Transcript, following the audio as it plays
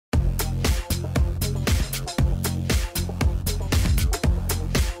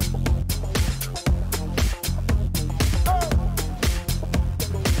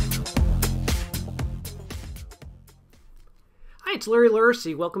it's Larry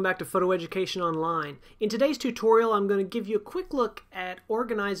Lursey. Welcome back to Photo Education Online. In today's tutorial, I'm going to give you a quick look at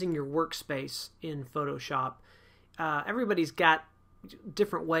organizing your workspace in Photoshop. Everybody's got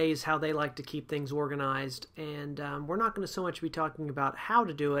different ways how they like to keep things organized, and we're not going to so much be talking about how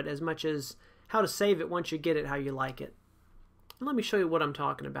to do it as much as how to save it once you get it how you like it. And let me show you what I'm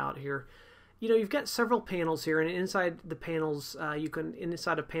talking about here. You know, you've got several panels here, and inside the panels,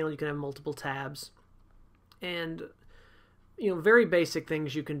 inside a panel you can have multiple tabs. And you know, very basic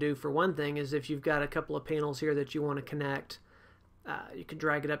things you can do for one thing is if you've got a couple of panels here that you want to connect, you can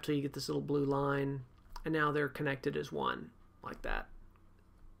drag it up till you get this little blue line, and now they're connected as one, like that.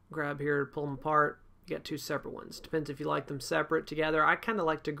 Grab here, pull them apart, you got two separate ones. Depends if you like them separate together. I kind of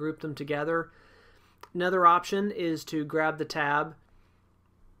like to group them together. Another option is to grab the tab.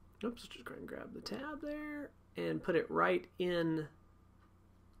 Oops, just go ahead and grab the tab there and put it right in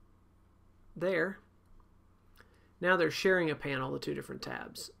there. Now they're sharing a panel, the two different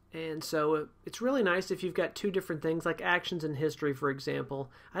tabs. And so it's really nice if you've got two different things like actions and history, for example.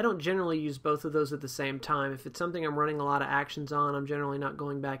 I don't generally use both of those at the same time. If it's something I'm running a lot of actions on, I'm generally not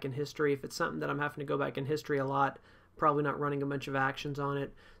going back in history. If it's something that I'm having to go back in history a lot, probably not running a bunch of actions on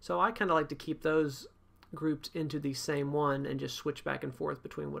it. So I kind of like to keep those grouped into the same one and just switch back and forth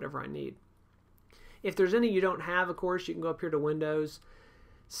between whatever I need. If there's any you don't have, of course, you can go up here to Windows.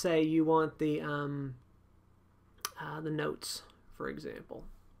 Say you want the notes, for example.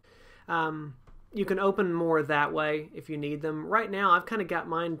 You can open more that way if you need them. Right now, I've kind of got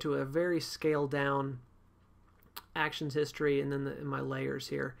mine to a very scaled down actions history and then in my layers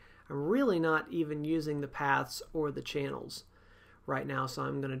here. I'm really not even using the paths or the channels right now, so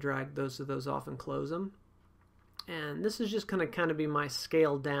I'm going to drag those off and close them. And this is just going to kind of be my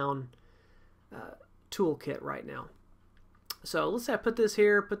scaled down toolkit right now. So let's say I put this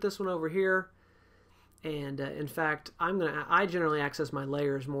here, put this one over here. And in fact, I generally access my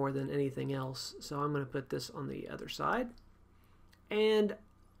layers more than anything else, so I'm going to put this on the other side. And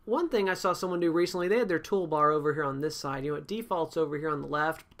one thing I saw someone do recently, they had their toolbar over here on this side. You know, it defaults over here on the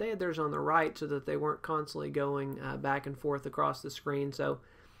left, but they had theirs on the right so that they weren't constantly going back and forth across the screen. So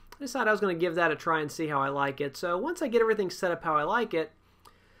I decided I was going to give that a try and see how I like it. So once I get everything set up how I like it,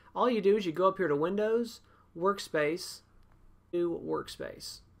 all you do is you go up here to Windows, Workspace, New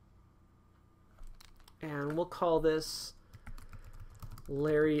Workspace. And we'll call this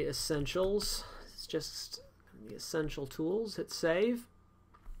Larry Essentials. It's just the Essential Tools. Hit Save.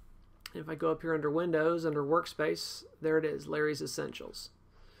 And if I go up here under Windows, under Workspace, there it is, Larry's Essentials.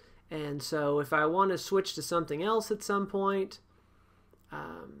 And so if I want to switch to something else at some point,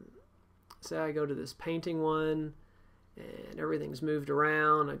 say I go to this painting one, and everything's moved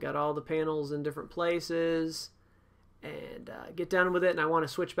around. I've got all the panels in different places. And get done with it, and I want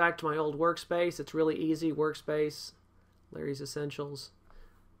to switch back to my old workspace. It's really easy. Workspace, Larry's Essentials,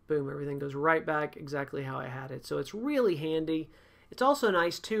 boom, everything goes right back exactly how I had it. So it's really handy. It's also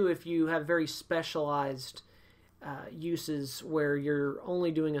nice too if you have very specialized uses where you're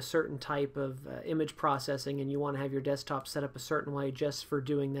only doing a certain type of image processing and you want to have your desktop set up a certain way just for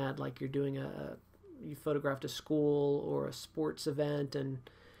doing that, like you're doing you photographed a school or a sports event, and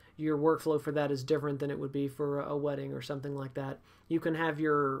your workflow for that is different than it would be for a wedding or something like that. You can have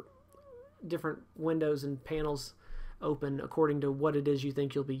your different windows and panels open according to what it is you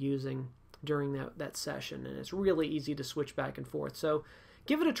think you'll be using during that session, and it's really easy to switch back and forth. So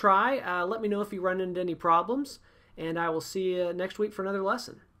give it a try. Let me know if you run into any problems, and I will see you next week for another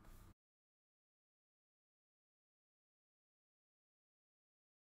lesson.